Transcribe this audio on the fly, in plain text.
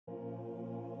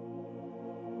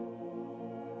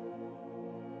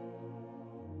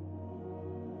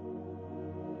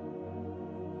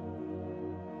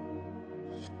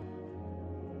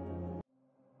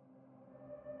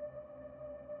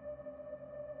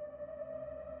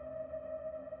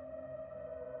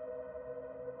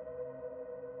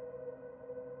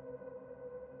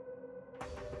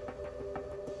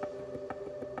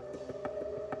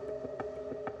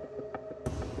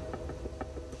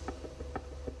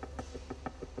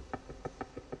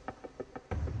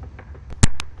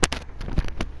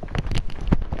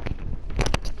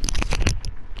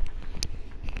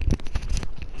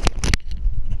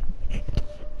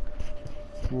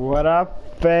What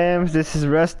up, fams? This is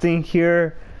Resting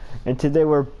here, and today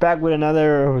we're back with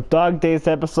another Dog Days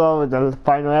episode, the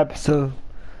final episode.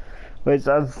 Which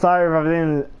I'm sorry if I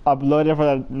didn't upload it for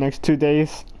the next 2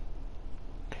 days.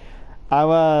 I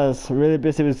was really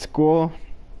busy with school,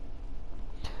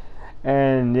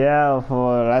 and yeah,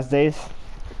 for the last days.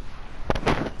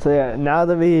 So yeah, now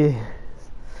that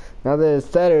it's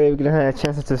Saturday, we're gonna have a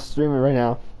chance to stream it right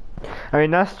now. I mean,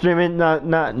 not streaming,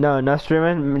 not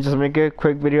streaming. Just make a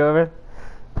quick video of it.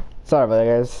 Sorry about that,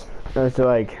 guys. It's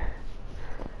like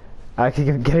I keep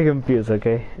getting confused.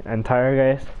 Okay, I'm tired,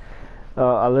 guys.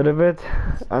 A little bit.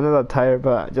 I'm not that tired,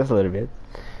 but just a little bit.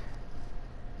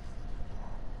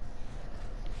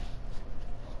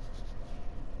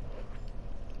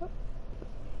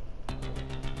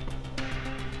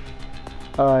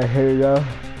 Alright, here we go.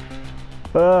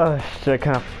 Oh shit! I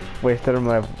kind of wasted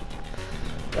my.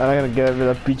 I'm not gonna get rid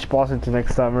of beach balls into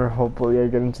next summer. Hopefully I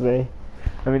get them today.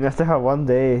 I mean, I still have 1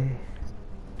 day.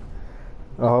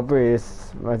 Hopefully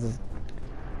this might just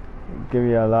give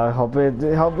me a lot. Hopefully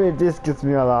this gives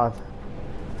me a lot.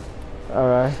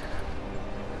 Alright.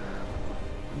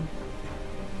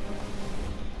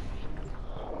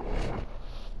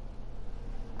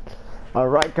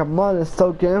 Alright, come on, let's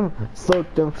soak them.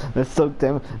 Soak them. Let's soak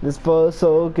them. Let's both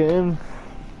soak them.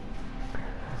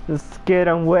 Let's get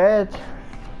them wet.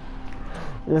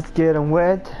 Let's get them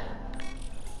wet.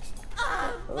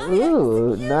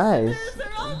 Ooh, nice. They're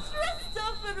all dressed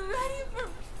up and ready for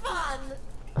fun.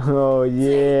 Oh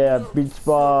yeah, beach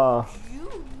ball.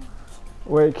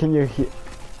 Wait, can you hear?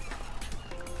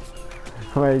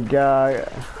 Oh my god.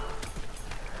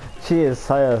 She is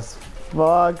high as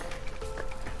fuck.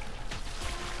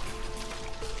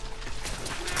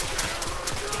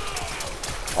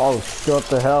 Oh, what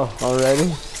the hell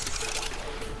already?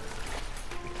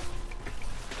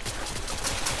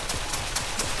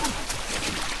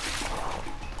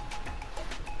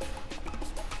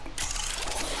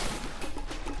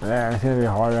 Yeah, it's gonna be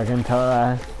hard, I can tell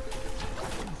that.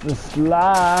 The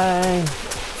slide.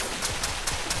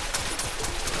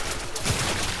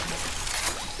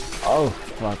 Oh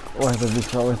fuck, where's the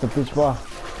beach ball? Where's the beach ball?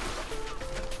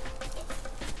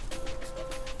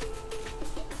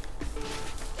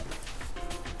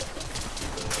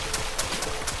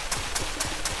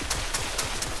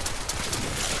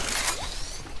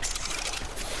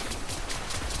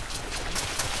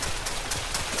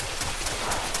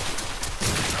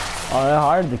 Oh, they're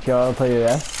hard to kill, I'll tell you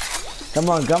that. Come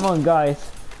on, guys.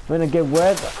 We're gonna get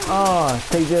wet. Oh,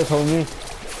 take this, homie.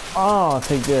 Oh,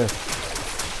 take this.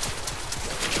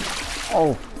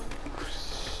 Oh,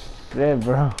 shit,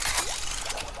 bro.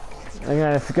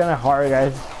 Again, it's kinda hard,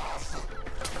 guys.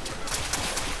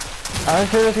 I'm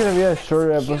sure it's gonna be a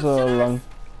short episode long.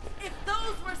 If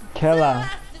those were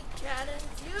Kella. cannons,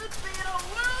 you'd be in a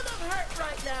world of hurt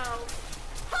right now.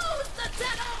 Who's the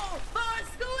devil for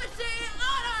squishy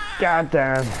honor? God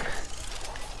damn.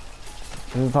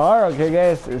 This is hard, okay,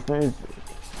 guys. It's nice.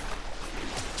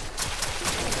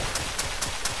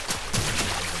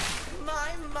 My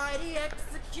mighty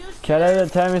execution. Cat at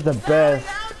the time is the best,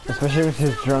 especially when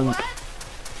she's drunk.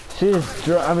 She's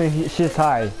drunk. I mean, she's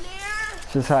high.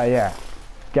 She's high, yeah.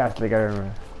 Gaslight, I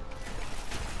remember.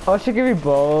 Oh, she could be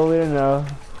bold. We don't know.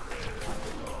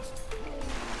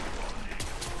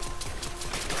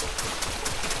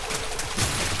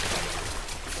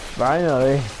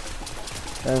 Finally,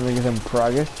 I'm making some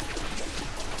progress.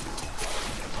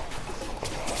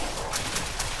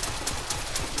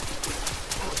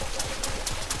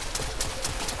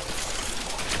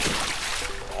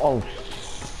 Oh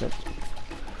shit!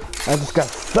 I just got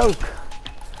soaked.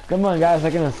 Come on, guys!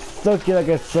 I'm gonna soak you like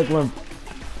I soak my,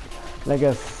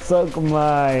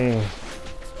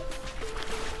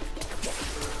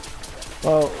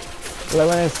 Oh, like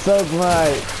when I soak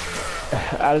my.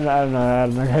 I don't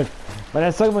know, guys. When I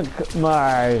soak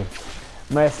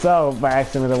myself by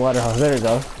accident with a water hose. There we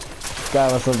go.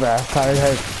 God, was so bad. Sorry,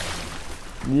 guys.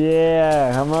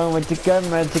 Yeah, come on, what you got,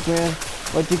 Magic Man?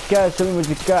 What you got? Show me what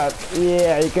you got.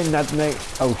 Yeah, you can nutmeg.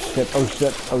 Oh shit, oh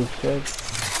shit, oh shit.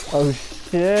 Oh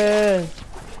shit.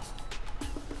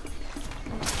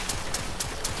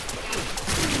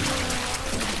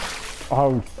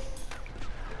 Oh.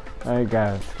 My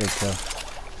god, it's good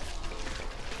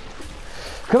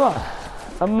kill.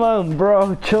 Come on,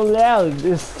 bro, chill out.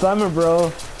 It's summer,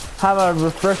 bro. Have a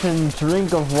refreshing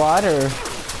drink of water.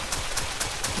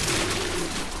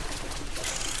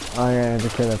 Oh yeah, I need to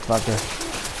kill that fucker.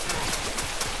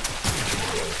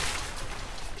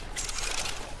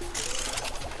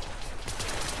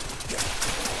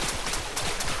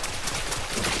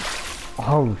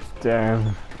 Oh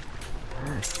damn.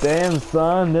 Damn,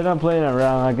 son, they're not playing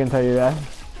around, I can tell you that.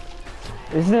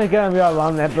 Isn't it gonna be a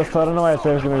long episode? I don't know why I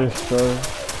said it's gonna be short.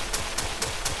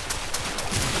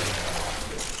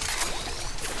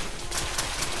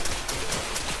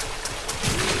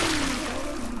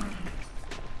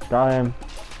 Got him.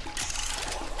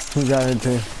 He got it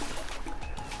too.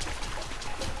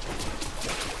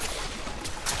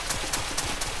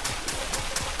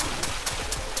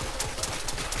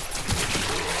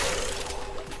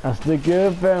 That's the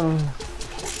good film.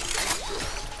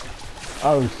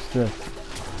 Oh shit.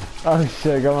 Oh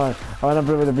shit, come on. I wanna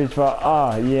play with the beach ball.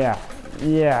 Oh yeah.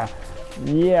 Yeah.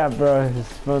 Yeah, bro.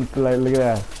 It's fun to like, look at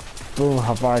that. Boom,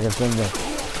 how far I can send it.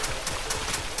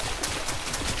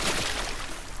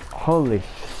 Holy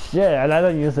shit, I like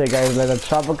the music, guys. Like the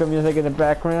tropical music in the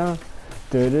background.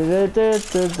 Do do do do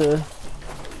do do.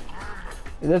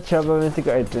 Is that tropical music?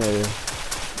 I do.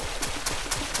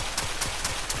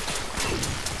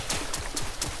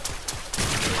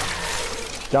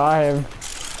 Got him.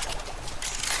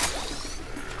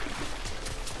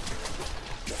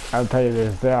 I'll tell you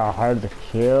this, they are hard to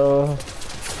kill.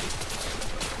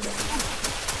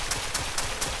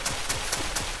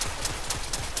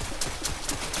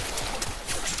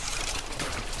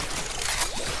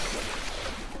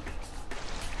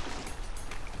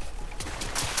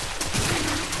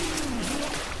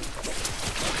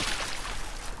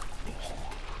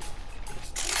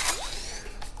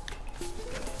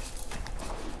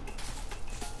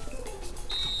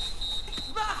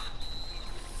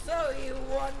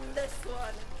 This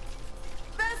one.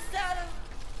 Best out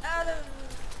of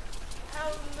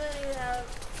how many have?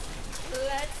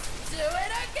 Let's do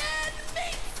it again.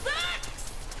 Meat sucks.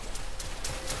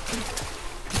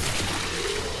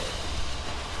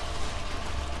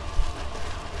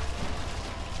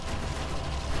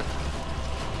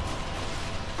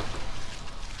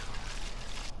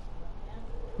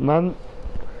 Man,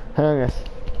 hang on guys.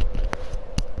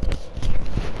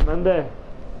 Mande.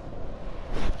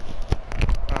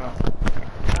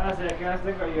 ¿Qué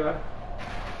haces con yo?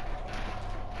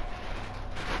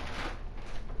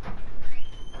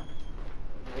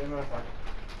 Dime saco.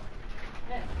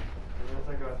 Dime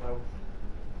saco las aguas.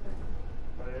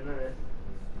 Para una vez.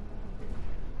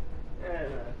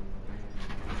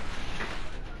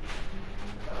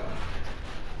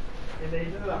 ¿Y le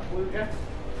hice la pulga?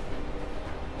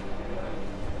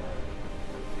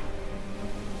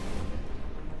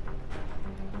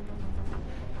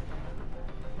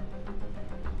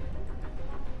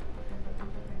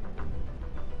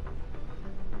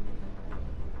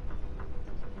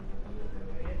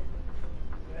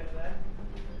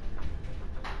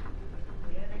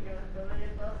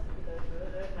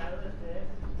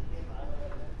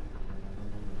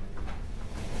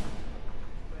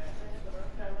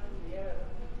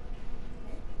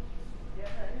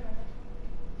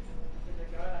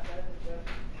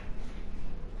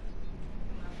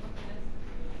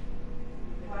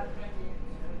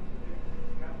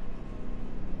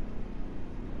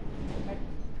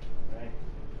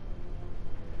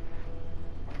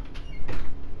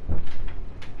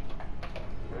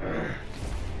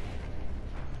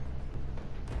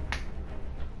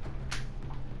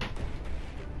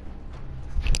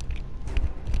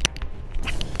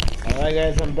 Alright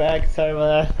guys, I'm back. Sorry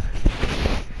about that.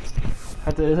 I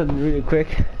have to do something really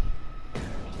quick.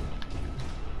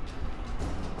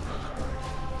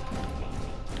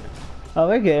 Oh,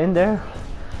 we're getting there.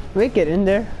 We're getting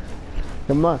there.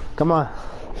 Come on, come on.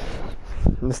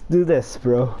 Let's do this,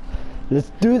 bro. Let's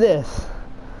do this.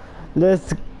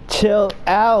 Let's chill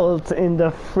out in the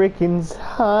freaking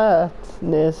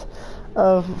hotness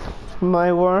of my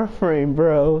WarFrame,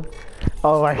 bro.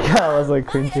 Oh my god, I was like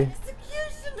cringy.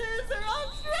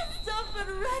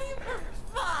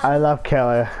 I love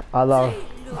Keller. I love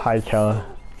Hi Keller.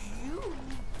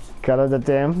 Keller the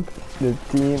team.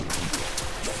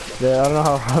 I don't know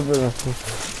how hard it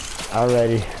is.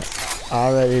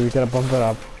 Already, we gotta bump it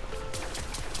up.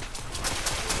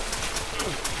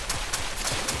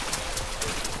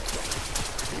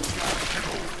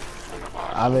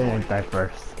 I didn't die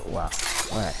first. Wow.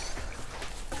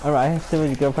 Alright, see what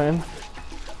you go plan.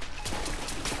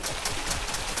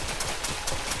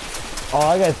 Oh,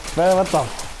 I got spell. What the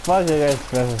fuck? You guys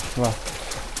spell.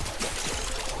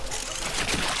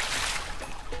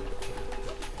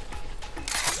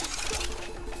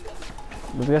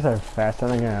 These guys are fast. I'm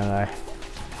not gonna lie.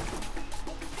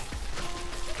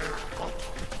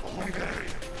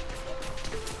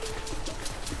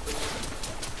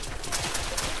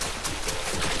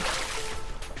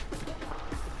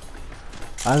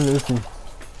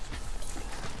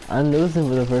 I'm losing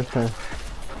for the first time.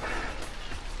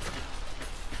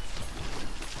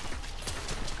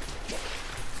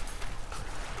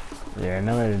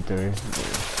 I'm ready to do it.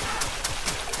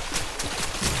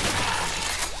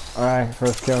 Alright,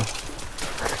 first kill.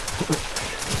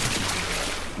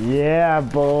 Yeah,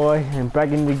 boy. I'm back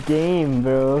in the game,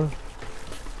 bro.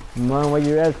 Come on, where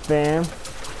you at, fam?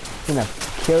 I'm gonna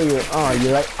kill you. Oh,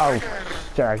 you're like, oh,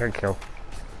 shit, I got killed.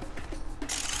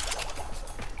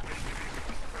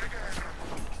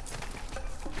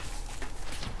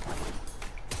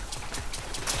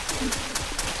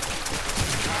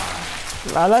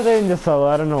 I like doing this solo.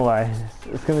 I don't know why.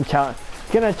 It's gonna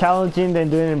challenging than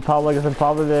doing it in public. It's in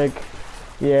public.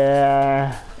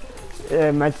 Yeah.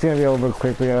 It might gonna be over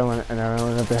quickly. I don't want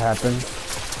that to happen.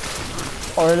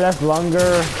 Or less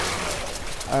longer.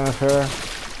 I'm not sure.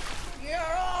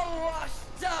 You're all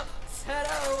washed up,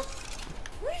 Teto.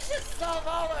 We should solve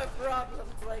all our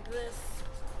problems like this.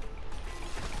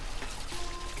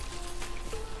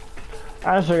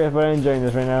 I'm sure guys, but I'm enjoying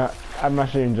this right now. I'm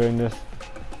actually enjoying this.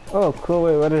 Oh, cool.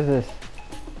 Wait, what is this?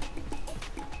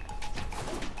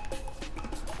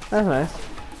 That's nice.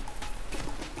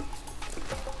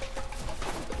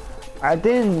 I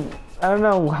don't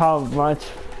know how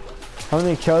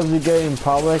many kills we get in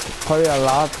public, probably a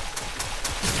lot.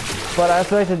 But I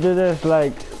try to do this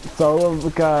like solo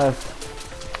because,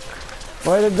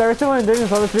 well, the reason why I'm doing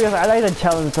solo is because I like the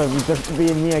challenge of just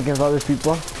being me against other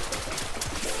people.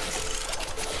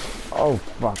 Oh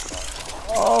fuck.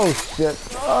 Oh shit.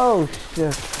 Oh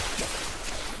shit.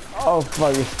 Oh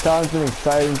fuck, it sounds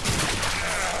exciting.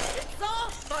 It's all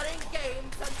fun and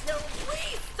games until we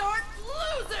start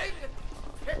losing.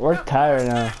 We're tired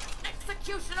now.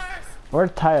 Executioners. We're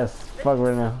tired as fuck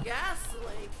right now. Gas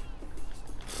leak.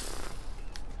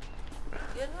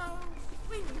 You know,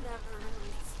 we never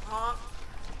really talk.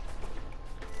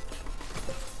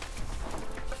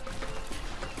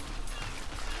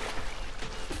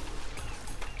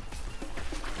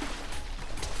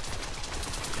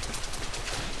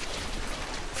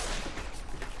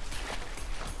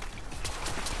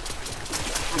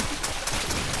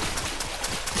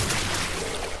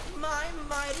 My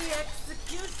mighty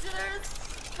executioners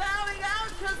bowing out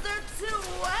because they're too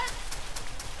wet.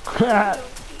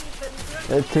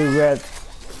 They're too wet.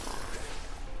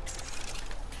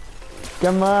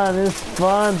 Come on, it's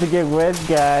fun to get wet,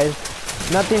 guys.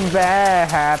 Nothing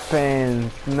bad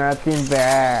happens. Nothing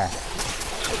bad.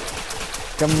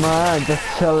 Come on, just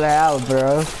chill out,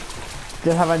 bro.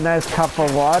 Just have a nice cup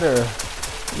of water.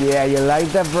 Yeah, you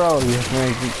like that, bro? You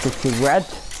make it wet?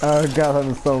 Oh god,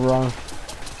 I'm so wrong.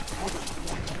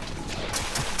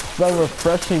 So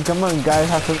refreshing. Come on, guys,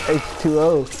 have some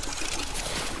H2O.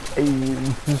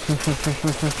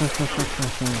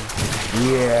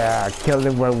 Yeah, kill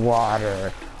them with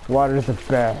water. Water's the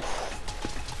best.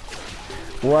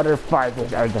 Water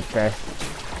fighters are the best.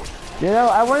 You know,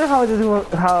 I wonder how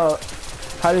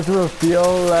this will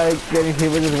feel like getting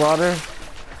hit with this water.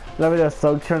 Like with a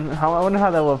suction. I wonder how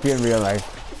that will feel in real life.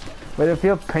 Would it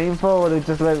feel painful, or would it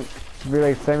just like be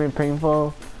like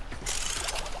semi-painful?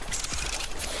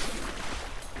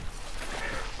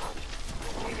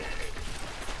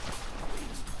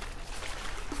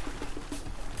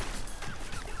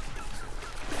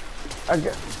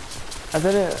 I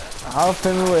didn't. How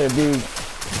thin would it be?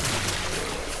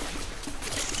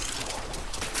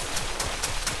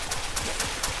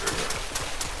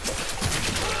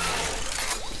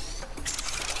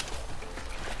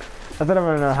 I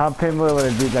don't know how painful would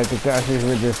it be, like the crashes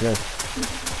with this guy.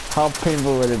 How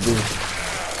painful would it be?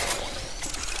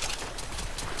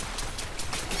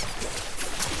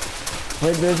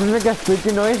 Wait, does this make a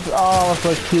squeaky noise? Oh,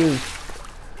 so cute.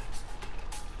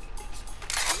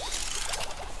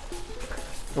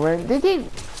 When did he?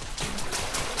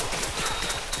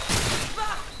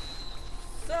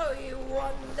 So you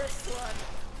won this one.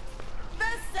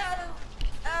 Best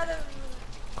out of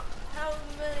how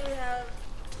many have?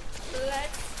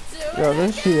 Let's do Yo, it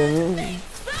this shit, I mean. again.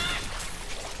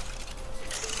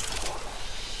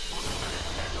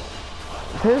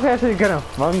 This is actually kind of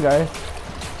fun, guys.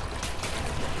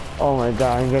 Oh my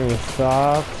god, I'm getting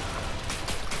stopped.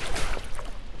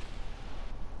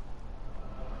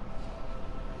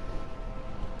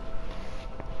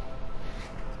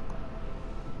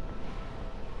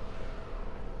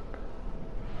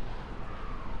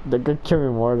 They could kill me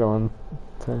more than one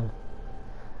time,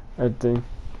 I think.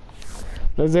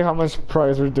 Let's see how much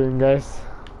progress we're doing, guys.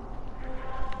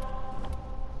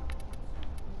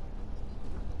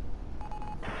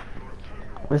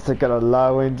 We still got a lot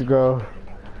of way to go.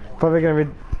 Probably gonna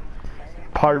be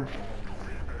probably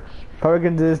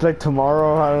gonna do this like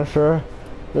tomorrow, I'm not sure.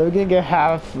 We're gonna get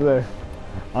half there.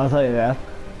 I'll tell you that.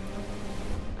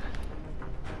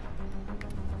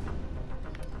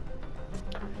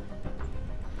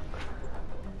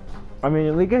 I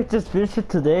mean, we could just finish it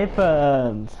today,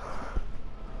 but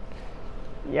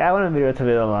yeah, I want to video to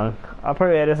video long. I'll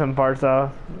probably edit some parts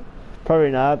out.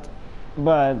 Probably not,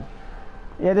 but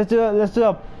yeah, let's do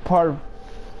a part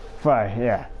 5.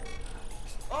 Yeah.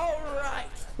 All right.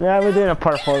 Yeah, we're doing a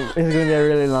part 4. It's gonna be a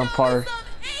really long part,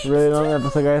 really long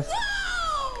episode, guys.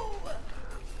 Whoa!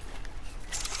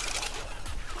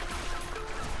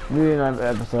 Really long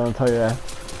episode, I'll tell you that.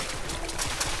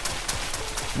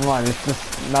 Come on, it's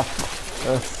just not.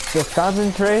 Just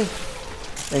concentrate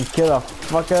and kill the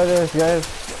fuck out of this, guys.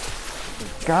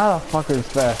 God, the fucker is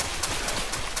fast.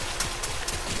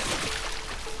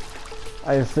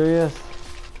 Are you serious?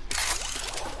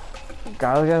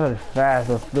 God, those guys are fast,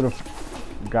 those little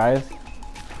guys.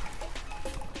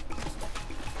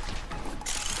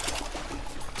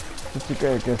 Just a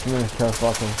great guess, I'm gonna kill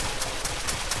fucking.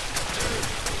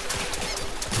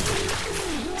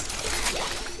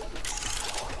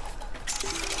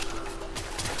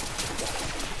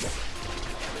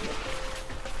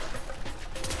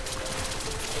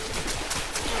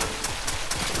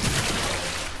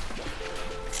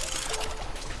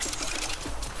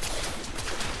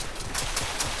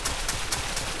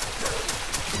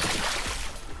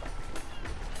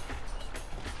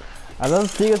 I don't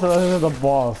see it unless it's the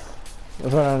boss.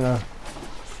 That's what I know.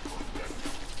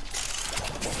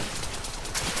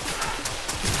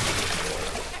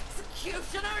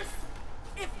 Executioners!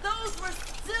 If those were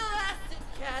still acid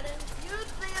cannons,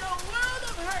 you'd be in a world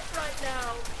of hurt right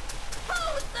now.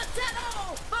 Who's the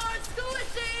Tenno for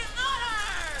squishy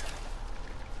honor?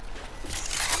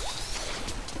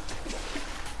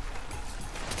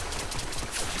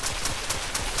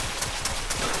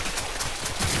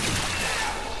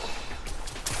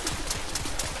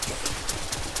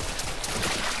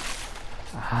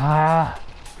 Ah.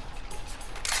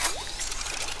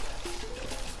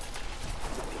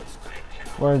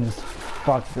 Where is this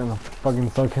fuck gonna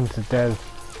fucking soak him to death?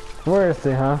 Where is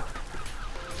he, huh?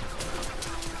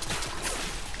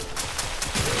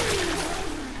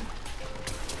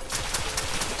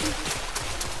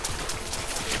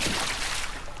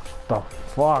 The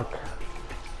fuck?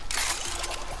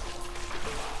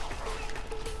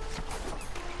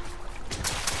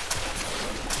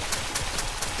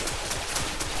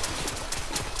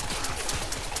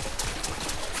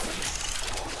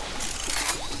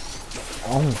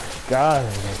 Oh my god,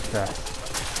 that's fast.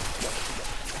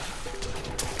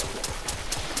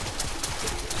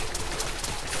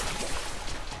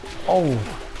 Oh,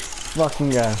 fucking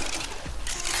god.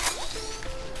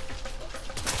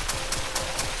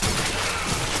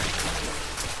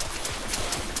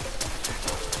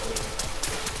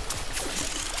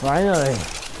 Finally.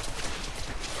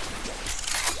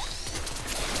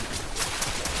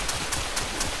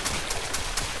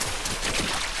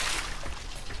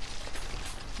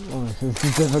 Oh, this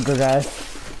is difficult, guys.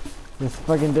 This is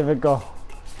fucking difficult.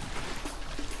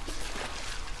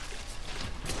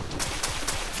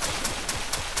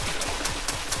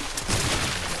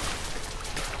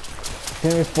 It's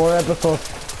gonna be 4 episodes.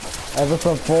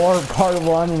 Episode 4, part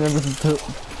 1, and episode 2.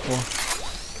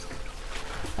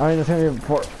 4. I mean, it's gonna be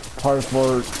part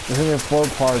 4. It's gonna be 4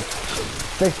 parts.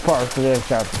 6 parts to be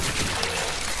exact.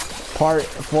 Part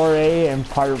 4A and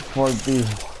part 4B.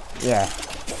 Yeah.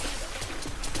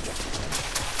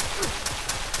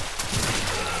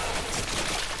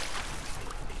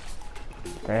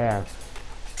 Damn.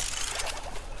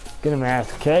 Get him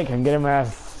ass kicked and get him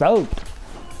ass soaked.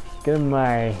 Get him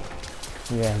my...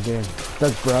 Yeah, get him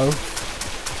stuck, bro.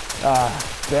 Ah,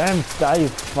 damn, die, you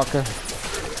fucker.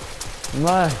 Come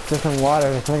on, get some water,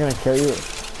 it's not gonna kill you.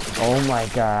 Oh my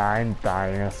god, I'm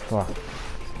dying as fuck.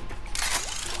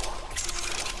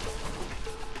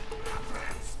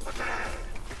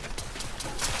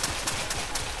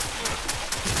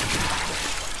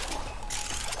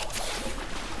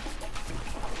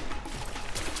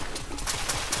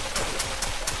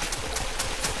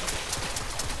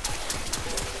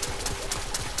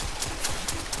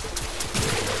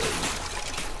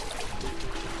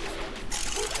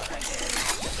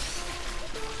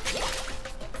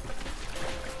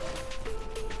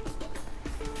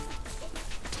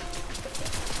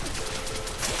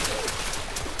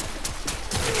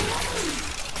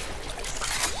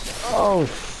 Oh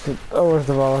shit, oh where's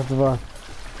the ball, where's the ball?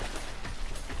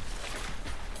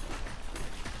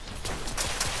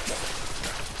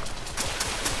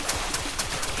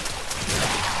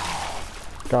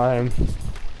 Got him.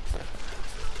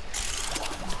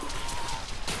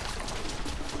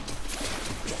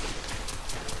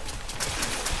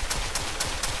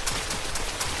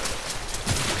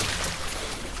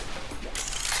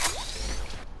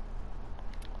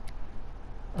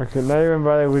 Okay, not even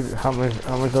bother with how much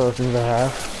of those things I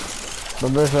have.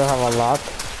 But this I have a lot.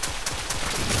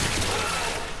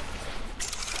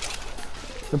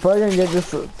 We're probably gonna get this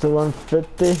to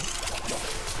 150.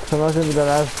 So much in the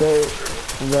last day,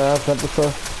 in the last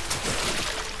episode.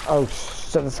 Oh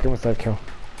shit, this game was that kill.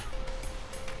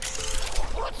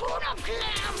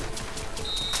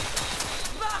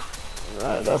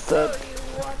 Alright, that's it. You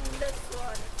won this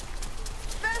one.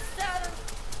 Best out of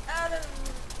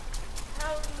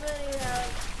how many have?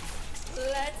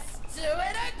 Let's do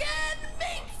it again,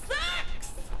 Meat Sucks!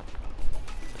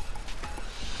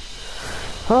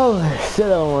 Holy shit,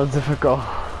 that one was difficult.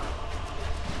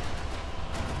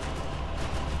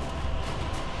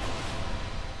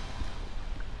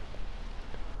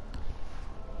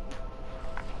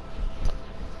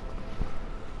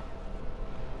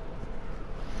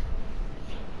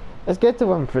 Let's get to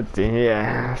 150,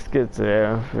 yeah, let's get to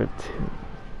 150.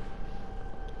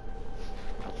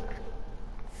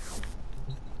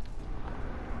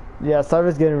 Yeah, sorry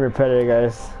it's getting repetitive,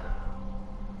 guys.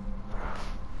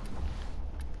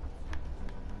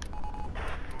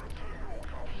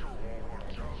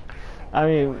 I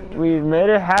mean, we made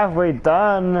it halfway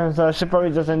done, so I should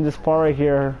probably just end this part right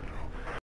here.